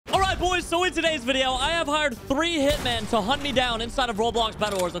boys, so in today's video, I have hired 3 hitmen to hunt me down inside of Roblox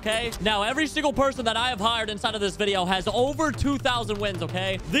BedWars, okay? Now, every single person that I have hired inside of this video has over 2,000 wins,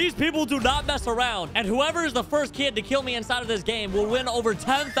 okay? These people do not mess around, and whoever is the first kid to kill me inside of this game will win over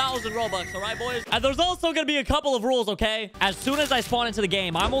 10,000 Robux, all right, boys? And there's also gonna be a couple of rules, okay? As soon as I spawn into the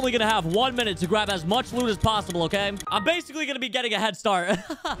game, I'm only gonna have 1 minute to grab as much loot as possible, okay? I'm basically gonna be getting a head start.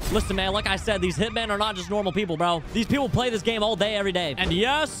 Listen, man, like I said, these hitmen are not just normal people, bro. These people play this game all day, every day. And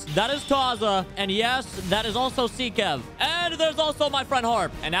yes, that is Taza. And yes, that is also Kev. And there's also my friend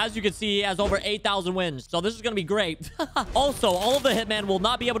Harp. And as you can see, he has over 8,000 wins. So this is going to be great. Also, all of the hitmen will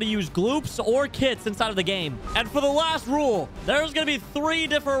not be able to use gloops or kits inside of the game. And for the last rule, there's going to be 3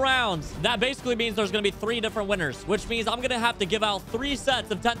 different rounds. That basically means there's going to be 3 different winners, which means I'm going to have to give out 3 sets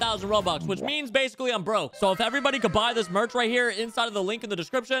of 10,000 Robux, which means basically I'm broke. So if everybody could buy this merch right here inside of the link in the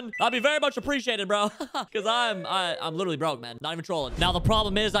description, that'd be very much appreciated, bro. Because I'm literally broke, man. Not even trolling. Now, the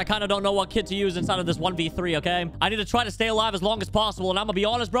problem is I kind of don't know what kit to use inside of this 1v3, okay? I need to try to stay alive as long as possible, and I'm gonna be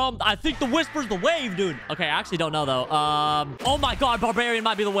honest, bro. I think the Whisper's the wave, dude. Okay, I actually don't know, though. Oh my god, Barbarian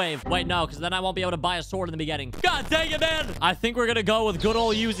might be the wave. Wait, no, because then I won't be able to buy a sword in the beginning. God dang it, man. I think we're gonna go with good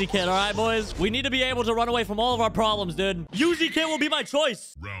old Uzi kit, all right, boys? We need to be able to run away from all of our problems, dude. Uzi kit will be my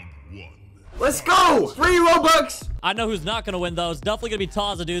choice. Round 1. Let's go! 3 Robux! I know who's not gonna win, though. It's definitely gonna be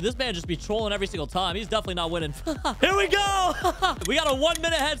Taza, dude. This man just be trolling every single time. He's definitely not winning. Here we go! We got a 1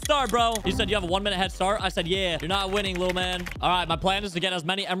 minute head start, bro. You said you have a 1 minute head start? I said, yeah. You're not winning, little man. All right, my plan is to get as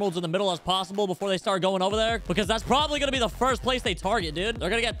many emeralds in the middle as possible before they start going over there, because that's probably gonna be the first place they target, dude. They're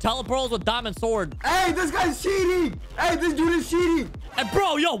gonna get telepearls with diamond sword. Hey, this guy's cheating! Hey, this dude is cheating! And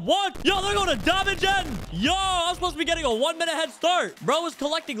bro, yo, what? Yo, they're going to diamond gen! Yo, I'm supposed to be getting a 1 minute head start. Bro is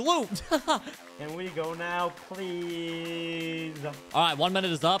collecting loot. Can we go now, please? All right, 1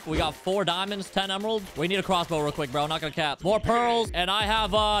 minute is up. We got 4 diamonds, 10 emeralds. We need a crossbow real quick, bro. Not gonna cap. More pearls, and I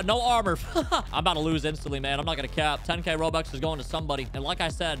have no armor. I'm about to lose instantly, man. I'm not gonna cap. 10k Robux is going to somebody. And like I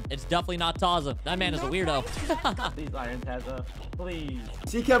said, it's definitely not Taza. That man is a weirdo. Please, Iron Taza. Please.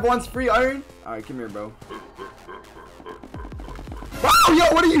 Kev wants free iron? Alright, come here, bro. Wow, yo,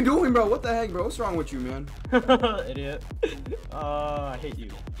 what are you doing, bro? What the heck, bro? What's wrong with you, man? Idiot. I hate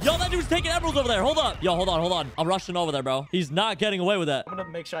you. Yo, that dude's taking emeralds over there. Hold up. Yo, hold on. I'm rushing over there, bro. He's not getting away with that. I'm gonna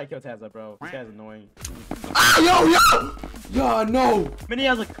make sure I kill Taza, bro. This guy's annoying. Ah, yo! Yo, no! Minnie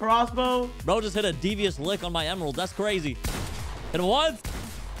has a crossbow. Bro just hit a devious lick on my emeralds. That's crazy. Hit him once.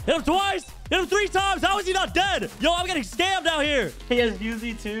 Hit him twice. Hit him 3 times. How is he not dead? Yo, I'm getting scammed out here. He has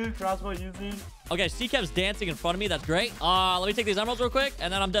Uzi too. Crossbow Uzi. Okay, Kev's dancing in front of me. That's great. Let me take these emeralds real quick,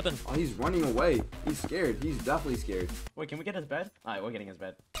 and then I'm dipping. Oh, he's running away. He's scared. He's definitely scared. Wait, can we get his bed? All right, we're getting his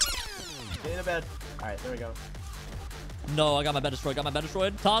bed. Get in the bed. All right, there we go. No, I got my bed destroyed.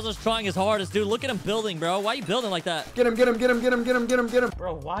 Taza's trying his hardest, dude. Look at him building, bro. Why are you building like that? Get him.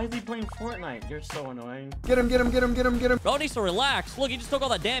 Bro, why is he playing Fortnite? You're so annoying. Get him. Bro needs to relax. Look, he just took all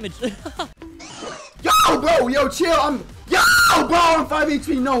that damage. Yo, bro, yo, chill. Yo, bro, I'm 5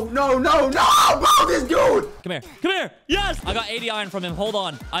 HP. No, bro, this dude. Come here. Yes, I got 80 iron from him. Hold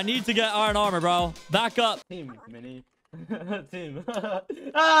on. I need to get iron armor, bro. Back up. Team, Minnie. Team.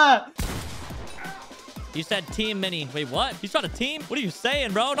 Ah! You said team Mini. Wait, what? He's trying to team? What are you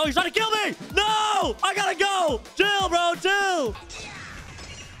saying, bro? No, he's trying to kill me. No, I gotta go. Chill, bro, chill.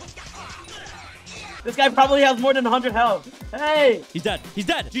 This guy probably has more than 100 health. Hey! He's dead.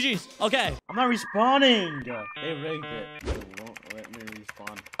 GG's. Okay. I'm not respawning. They rigged it. They won't let me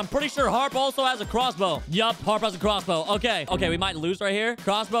respawn. I'm pretty sure Harp also has a crossbow. Yup, Harp has a crossbow. Okay, we might lose right here.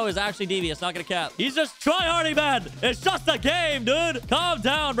 Crossbow is actually devious. Not gonna cap. He's just tryharding, man. It's just a game, dude. Calm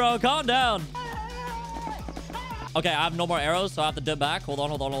down, bro. Calm down. Okay, I have no more arrows, so I have to dip back. Hold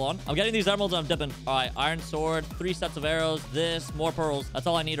on. I'm getting these emeralds and I'm dipping. All right, iron sword, 3 sets of arrows, this, more pearls. That's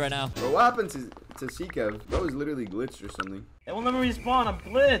all I need right now. Bro, what happened to Kev? Bro is literally glitched or something. It will never respawn. I'm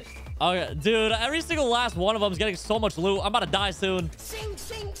glitched. Okay, dude, every single last one of them is getting so much loot. I'm about to die soon. Sing.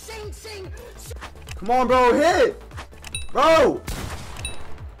 Come on, bro, hit! Bro!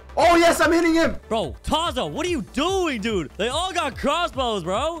 Oh, yes, I'm hitting him. Bro, Taza, what are you doing, dude? They all got crossbows,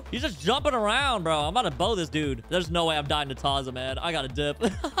 bro. He's just jumping around, bro. I'm about to bow this dude. There's no way I'm dying to Taza, man. I gotta dip.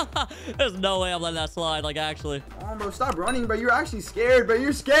 There's no way I'm letting that slide, like, actually. Oh, bro, stop running, bro. You're actually scared, bro.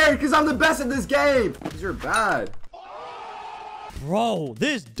 You're scared because I'm the best at this game. Because you're bad. Bro,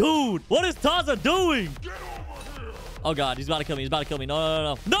 this dude. What is Taza doing? Oh, God. He's about to kill me.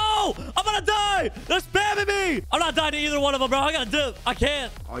 No. No! I'm gonna die! They're spamming me! I'm not dying to either one of them, bro. I gotta dip. I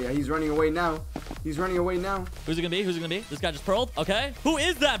can't. Oh, yeah. He's running away now. Who's it gonna be? This guy just pearled. Okay. Who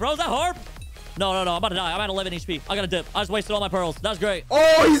is that, bro? Is that Harp? No. I'm about to die. I'm at 11 HP. I gotta dip. I just wasted all my pearls. That's great.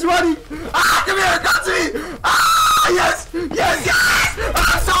 Oh, he's running. Ah, come here. Got me. Ah, yes.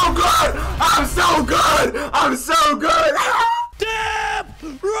 I'm so good. I'm so good. Dip!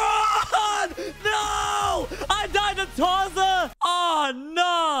 Run! No! I died to Taza! Oh,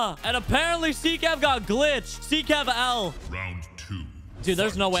 no! And apparently, CCav got glitched. CCav L. Round 2. Dude,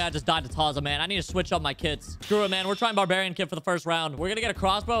 there's no way I just died to Taza, man. I need to switch up my kits. Screw it, man. We're trying Barbarian kit for the first round. We're gonna get a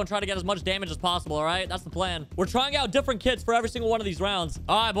crossbow and try to get as much damage as possible, all right? That's the plan. We're trying out different kits for every single one of these rounds.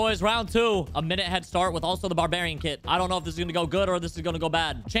 All right, boys, round 2. A minute head start with also the Barbarian kit. I don't know if this is gonna go good or this is gonna go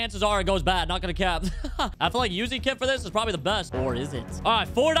bad. Chances are it goes bad. Not gonna cap. I feel like using kit for this is probably the best. Or is it? All right,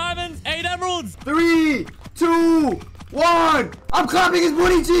 4 diamonds, 8 emeralds. 3, 2, 1. I'm clapping his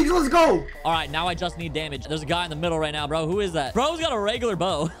booty cheeks. Let's go. All right, now I just need damage. There's a guy in the middle right now, bro. Who is that? Bro's got a regular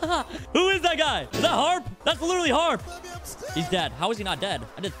bow. Who is that guy? Is that Harp? That's literally Harp. He's dead. How is he not dead?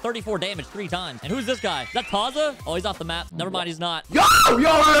 I did 34 damage 3 times. And who's this guy? Is that Taza? Oh, he's off the map. Never mind, he's not. Yo,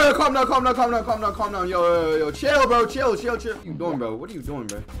 calm down. Yo, chill, bro. Chill. What are you doing, bro? What are you doing,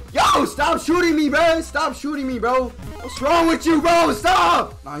 bro? Yo, stop shooting me, bro. Stop shooting me, bro. What's wrong with you, bro?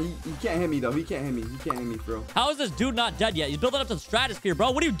 Stop. Nah, he can't hit me, though. He can't hit me, bro. How is this dude not dead yet? He's building up to the stratosphere,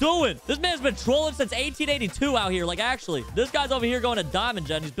 bro. What are you doing? This man's been trolling since 1882 out here. Like, actually, this guy's over here going to diamond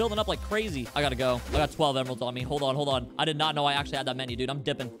gen. He's building up like crazy. I gotta go. I got 12 emeralds on me. Hold on. I did not know I actually had that many, dude. I'm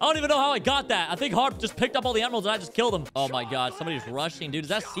dipping. I don't even know how I got that. I think Harp just picked up all the emeralds and I just killed him. Oh my god, somebody's rushing, dude. Is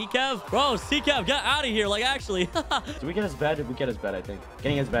that CCav? Bro, CCav, get out of here. Like, actually. Did we get his bed? We get his bed, I think.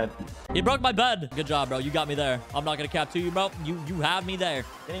 Getting his bed. He broke my bed. Good job, bro. You got me there. I'm not gonna cap to you, bro. You have me there.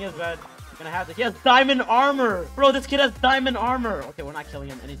 Getting his bed. Gonna have to. He has diamond armor. Bro, this kid has diamond armor. Okay, we're not killing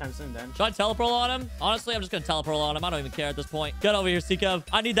him anytime soon then. Should I telepearl on him? Honestly, I'm just gonna telepearl on him. I don't even care at this point. Get over here, CCav.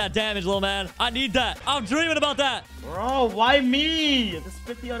 I need that damage, little man. I need that. I'm dreaming about that. Bro, why me? There's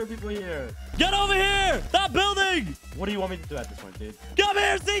 50 other people here. Get over here. That building. What do you want me to do at this point, dude? Come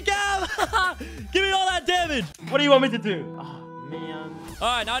here, CCav. Give me all that damage. What do you want me to do? Oh, man.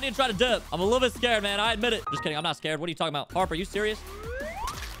 All right, now I need to try to dip. I'm a little bit scared, man. I admit it. Just kidding. I'm not scared. What are you talking about? Harp, are you serious?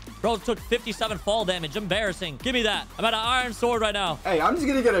 Bro took 57 fall damage. Embarrassing. Give me that. I'm at an iron sword right now. Hey, I'm just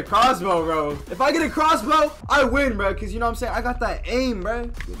gonna get a crossbow, bro. If I get a crossbow, I win, bro. Because you know what I'm saying? I got that aim,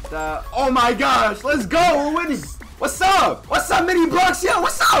 bro. Oh my gosh. Let's go. We're winning. What's up? What's up, mini blocks? Yo,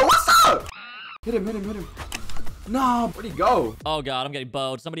 what's up? Hit him. No, where'd he go? Oh god, I'm getting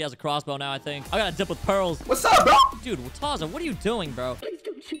bowed. Somebody has a crossbow now, I think. I gotta dip with pearls. What's up, bro? Dude, Taza, what are you doing, bro?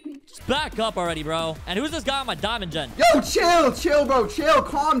 Just back up already, bro. And who's this guy on my diamond gen? Yo, chill, bro. Chill.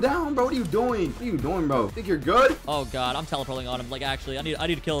 Calm down, bro. What are you doing? Bro? Think you're good? Oh god, I'm teleporting on him. Like, actually, I need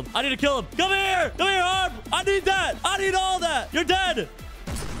to kill him. Come here, Harp. I need that. I need all that. You're dead.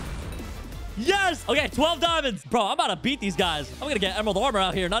 Yes. Okay, 12 diamonds. Bro, I'm about to beat these guys. I'm gonna get emerald armor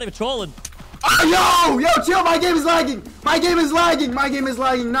out here. Not even trolling. Oh, yo, chill. My game is lagging.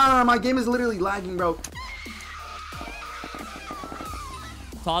 No, my game is literally lagging, bro.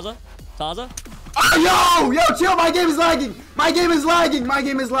 Taza? Oh, yo, chill. My game is lagging.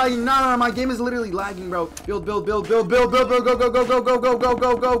 No, my game is literally lagging, bro. Build. Go.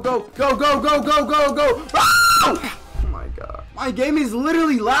 Oh my god. My game is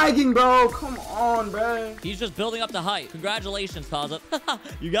literally lagging, bro. Come on, bro. He's just building up the height. Congratulations, Taza.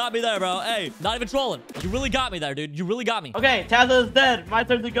 You got me there, bro. Hey, not even trolling. You really got me there, dude. You really got me. Okay, Taza is dead. My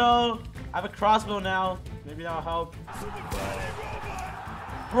turn to go. I have a crossbow now. Maybe that'll help.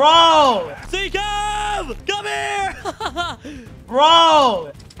 Bro! CCav! Come here!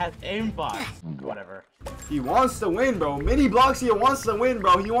 Bro! Has aimbot. Whatever. He wants to win, bro. Mini blocks, he wants to win,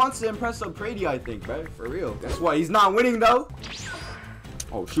 bro. He wants to impress O'Grady, I think, bro. For real. Guess what? He's not winning, though.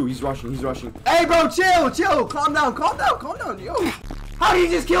 Oh, shoot. He's rushing. Hey, bro, chill. Calm down. Yo. How did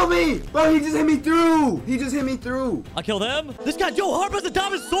he just kill me? Bro, he just hit me through. I killed him. This guy, yo, Harp has a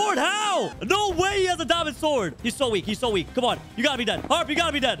diamond sword. How? No way he has a diamond sword. He's so weak. Come on. You gotta be dead. Harp, you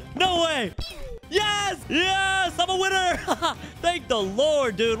gotta be dead. No way. Yes, I'm a winner. Thank the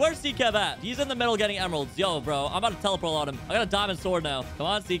Lord, dude. Where's CCav at? He's in the middle getting emeralds. Yo, bro, I'm about to teleport on him. I got a diamond sword now. Come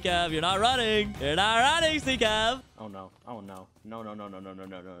on, CCav. You're not running, CCav. Oh, no.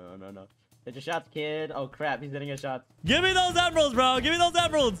 No. Hit your shots, kid. Oh, crap. He's hitting his shots. Give me those emeralds, bro.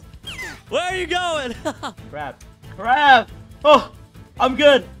 Where are you going? Crap. Oh, I'm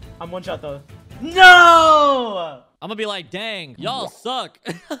good. I'm one shot, though. No! I'm gonna be like, dang, y'all suck.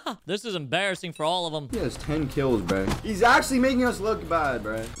 This is embarrassing for all of them. He has 10 kills, bro. He's actually making us look bad,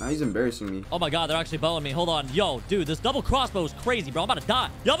 bro. Now he's embarrassing me. Oh my god, they're actually bowing me. Hold on. Yo, dude, this double crossbow is crazy, bro. I'm about to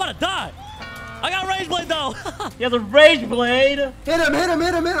die. Yo, I'm about to die. I got a rage blade, though. He has a rage blade. Hit him.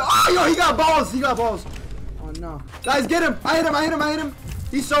 Oh, yo, he got balls. Oh, no. Guys, get him. I hit him.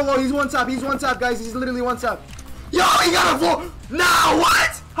 He's so low. He's one tap, guys. He's literally one tap. Yo, he got a full. Now,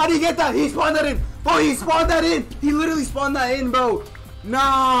 what? How do you get that? He spawned that in. Bro, he spawned that in. He literally spawned that in, bro.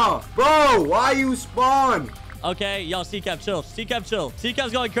 Nah, bro, why you spawn? Okay, yo, C-Cap, chill. C-Cap, chill.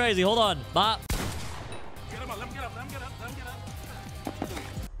 C-Cap's going crazy. Hold on. Bop. Get him up. Let him get up. Let him get up. Let him get up.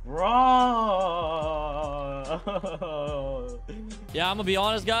 Bro. Yeah, I'm gonna be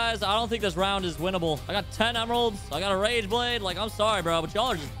honest, guys. I don't think this round is winnable. I got 10 emeralds. I got a rage blade. Like, I'm sorry, bro, but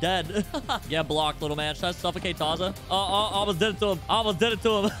y'all are just dead. Get blocked, little man. Should I suffocate Taza? Oh, I almost did it to him. I almost did it to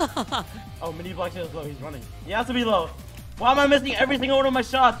him. Oh, mini blocks is low. He's running. He has to be low. Why am I missing every single one of my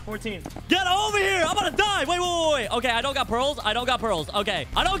shots? 14. Get over here. I'm about to die. Wait. Okay, I don't got pearls. I don't got pearls. Okay,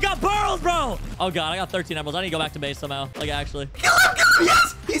 I don't got pearls, bro. Oh, God, I got 13 emeralds. I need to go back to base somehow. Like, actually. Kill him,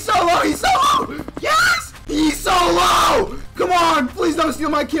 yes! He's so low, he's so low! Yes! He's so low! Come on, please don't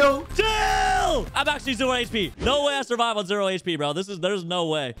steal my kill. Chill! I'm actually 0 HP. No way I survive on 0 HP, bro. There's no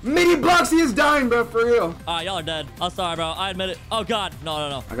way. Mini Bloxy is dying, bro, for real. All right, y'all are dead. I'm sorry, bro. I admit it. Oh, God.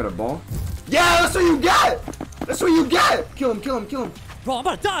 No. I got a ball. Yeah, that's what you get! That's what you get! Kill him. Bro, I'm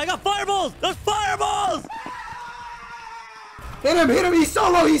about to die. I got fireballs. There's fireballs! Hit him, he's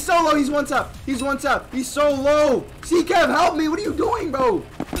so low, he's one tap, he's so low. C-Kev, help me, what are you doing, bro?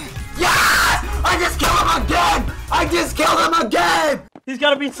 Yes! I just killed him again! He's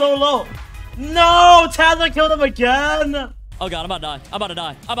gotta be so low. No! Tazza killed him again! Oh, God, I'm about to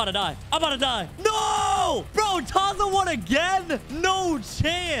die. No! Bro, Taza won again? No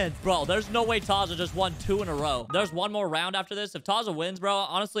chance. Bro, there's no way Taza just won 2 in a row. There's one more round after this. If Taza wins, bro,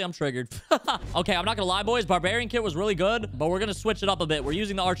 honestly, I'm triggered. Okay, I'm not gonna lie, boys. Barbarian kit was really good, but we're gonna switch it up a bit. We're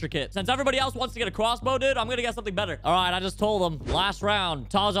using the archer kit. Since everybody else wants to get a crossbow, dude, I'm gonna get something better. All right, I just told them. Last round,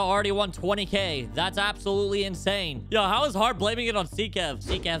 Taza already won 20K. That's absolutely insane. Yo, how is Hard blaming it on C-Kev?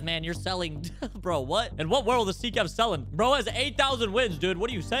 C-Kev, man, you're selling. Bro, what? In what world is C-Kev selling? Bro has 8,000 wins, dude. What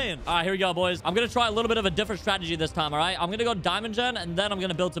are you saying? All right, here we go, boys. I'm gonna try a little bit of a different strategy this time, all right? I'm gonna go diamond gen, and then I'm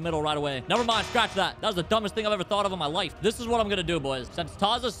gonna build to middle right away. Never mind, scratch that. That was the dumbest thing I've ever thought of in my life. This is what I'm gonna do, boys. Since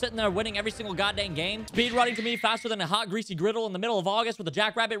Taza's sitting there winning every single goddamn game, speed running to me faster than a hot, greasy griddle in the middle of August with a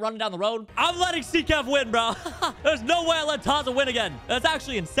jackrabbit running down the road, I'm letting C-Kev win, bro. There's no way I let Taza win again. That's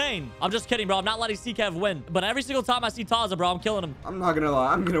actually insane. I'm just kidding, bro. I'm not letting C-Kev win. But every single time I see Taza, bro, I'm killing him. I'm not gonna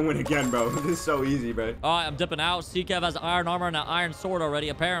lie. I'm gonna win again, bro. This is so easy, bro. All right, I'm dipping out. C-Kev has iron armor and an iron sword already,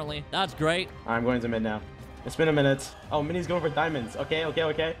 apparently. That's great. I'm going to mid now. It's been a minute. Oh, Mini's going for diamonds.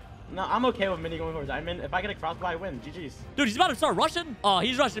 Okay. No, I'm okay with Mini going for diamond. If I get a crossbow, I win. GG's. Dude, he's about to start rushing. Oh,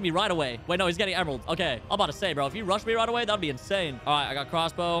 he's rushing me right away. Wait, no, he's getting emeralds. Okay, I'm about to say, bro, if you rush me right away, that'd be insane. All right, I got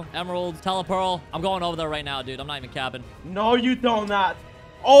crossbow, emeralds, telepearl. I'm going over there right now, dude. I'm not even capping. No, you don't not.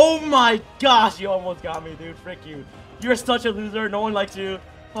 Oh my gosh, you almost got me, dude. Frick you. You're such a loser. No one likes you.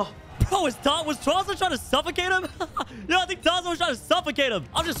 Oh. Bro, was Taza trying to suffocate him? Yo, I think Taza was trying to suffocate him.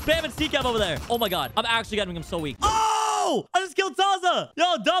 I'm just spamming C-Cap over there. Oh my God, I'm actually getting him so weak. Oh, I just killed Taza.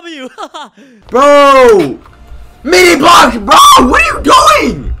 Yo, W. Bro, Mini block, bro, what are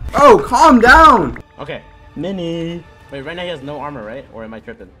you doing? Bro, calm down. Okay, Mini. Wait, right now he has no armor, right? Or am I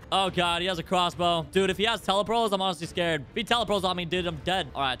tripping? Oh God, he has a crossbow. Dude, if he has telepearls, I'm honestly scared. If he telepearls on me, dude, I'm dead.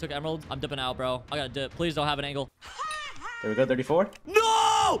 All right, I took emeralds. I'm dipping out, bro. I gotta dip. Please don't have an angle. There we go, 34.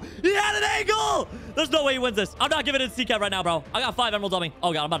 No! He had an angle! There's no way he wins this. I'm not giving it to C-Cap right now, bro. I got 5 emeralds on me.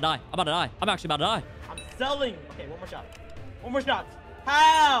 Oh God, I'm about to die. I'm actually about to die. I'm selling. Okay, one more shot.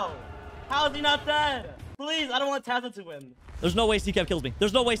 How? How is he not dead? Please, I don't want Tazza to win. There's no way C-Cap kills me.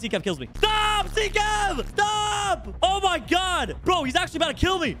 Stop! C-Cap! Stop! Oh my God! Bro, he's actually about to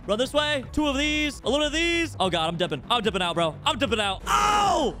kill me. Run this way. 2 of these. A little of these. Oh God, I'm dipping out, bro.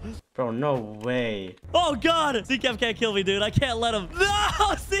 Ow! Bro, no way. Oh God! C-Cap can't kill me, dude. I can't let him.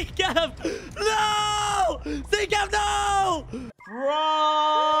 No! C-Cap! No! C-Cap, no!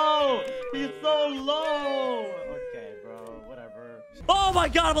 Bro! He's so low! Okay, bro. Whatever. Oh my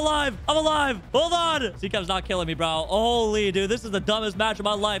God, I'm alive. Hold on. C-Cap's not killing me, bro. Holy, dude, this is the dumbest match of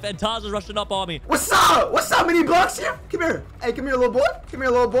my life, and Taz is rushing up on me. What's up, Mini blocks here? Come here. Hey, come here, little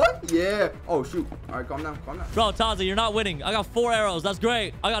boy. Yeah. Oh, shoot. All right, calm down. Bro, Taza, you're not winning. I got 4 arrows. That's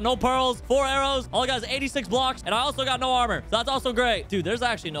great. I got no pearls, 4 arrows. All I got is 86 blocks, and I also got no armor. So that's also great. Dude, there's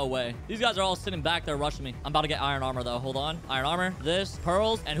actually no way. These guys are all sitting back there rushing me. I'm about to get iron armor, though. Hold on. Iron armor, this,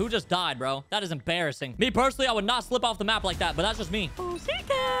 pearls, and who just died, bro? That is embarrassing. Me, personally, I would not slip off the map like that, but that's just me. Oh,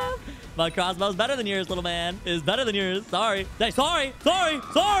 C-Cap. My crossbow's better than yours, little man. It's better than yours. Sorry. Hey, sorry.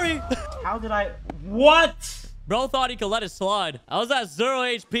 How did I... What? Bro thought he could let it slide. I was at 0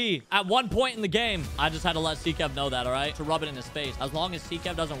 HP at one point in the game. I just had to let C-Kev know that, all right? To rub it in his face. As long as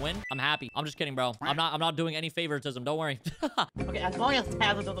C-Kev doesn't win, I'm happy. I'm just kidding, bro. I'm not doing any favoritism. Don't worry. Okay, as long as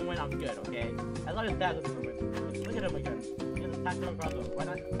Tazza doesn't win, I'm good, okay? As long as Tazza doesn't win. Look at him again. tactical crossbow? Why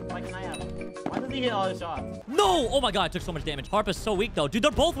not? Why can I have? Why does he hit all his shots? No! Oh my god, I took so much damage. Harp is so weak though. Dude,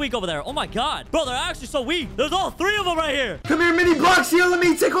 they're both weak over there. Oh my god. Bro, they're actually so weak. There's all three of them right here. Come here, mini blocks here. Let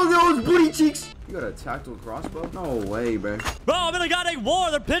me tickle those booty cheeks. You got a tactical crossbow? No way, bro. Bro, I'm in a goddamn war.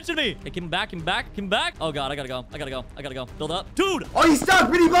 They're pinching me. Hey, come back, come back, come back. Oh god, I gotta go. I gotta go. I gotta go. Build up. Dude! Oh, he's stuck.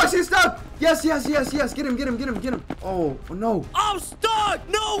 Mini blocks, he's stuck. Yes, yes, yes, yes. Get him, get him, get him, get him. Oh, no. I'm stuck!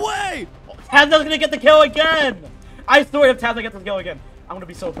 No way! Tazza's gonna get the kill again! I swear if Tazza gets the kill again, I'm gonna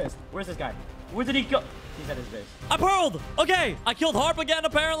be so pissed. Where's this guy? Where did he go? He's at his base. I pearled! Okay, I killed Harp again,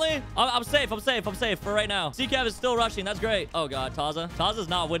 apparently. I'm safe, I'm safe, I'm safe for right now. CCAV is still rushing. That's great. Oh, God, Tazza. Tazza's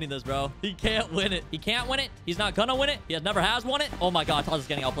not winning this, bro. He can't win it. He can't win it. He's not gonna win it. He never has won it. Oh, my God, Tazza's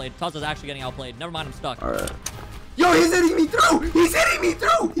getting outplayed. Tazza's actually getting outplayed. Never mind, I'm stuck. All right. Yo, he's hitting me through! He's hitting me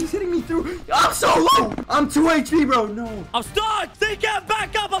through! He's hitting me through! I'm so low! I'm 2 HP, bro. No. I'm stuck! CCAV,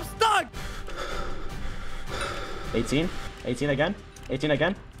 back up! I'm stuck! 18? 18 again? 18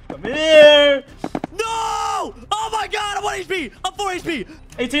 again? Come here! No! Oh my god, I'm 1 HP! I'm 4 HP!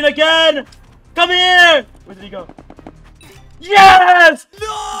 18 again! Come here! Where did he go? Yes!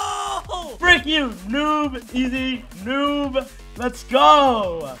 No! Frick you, noob! Easy, noob! Let's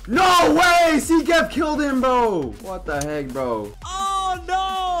go! No way! CCAV killed him, bro! What the heck, bro? Oh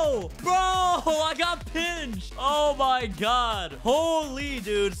no! Bro, I got pinched! Oh my god. Holy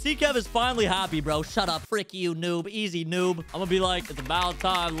dude. CCAV is finally happy, bro. Shut up. Frick you, noob. Easy, noob. I'm gonna be like, it's about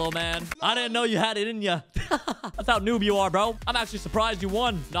time, little man. I didn't know you had it in ya. That's how noob you are, bro. I'm actually surprised you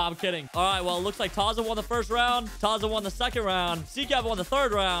won. No, I'm kidding. All right, well, it looks like Tazza won the first round. Tazza won the second round. CCAV won the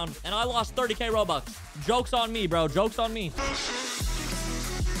third round. And I lost 30k Robux. Joke's on me, bro. Joke's on me.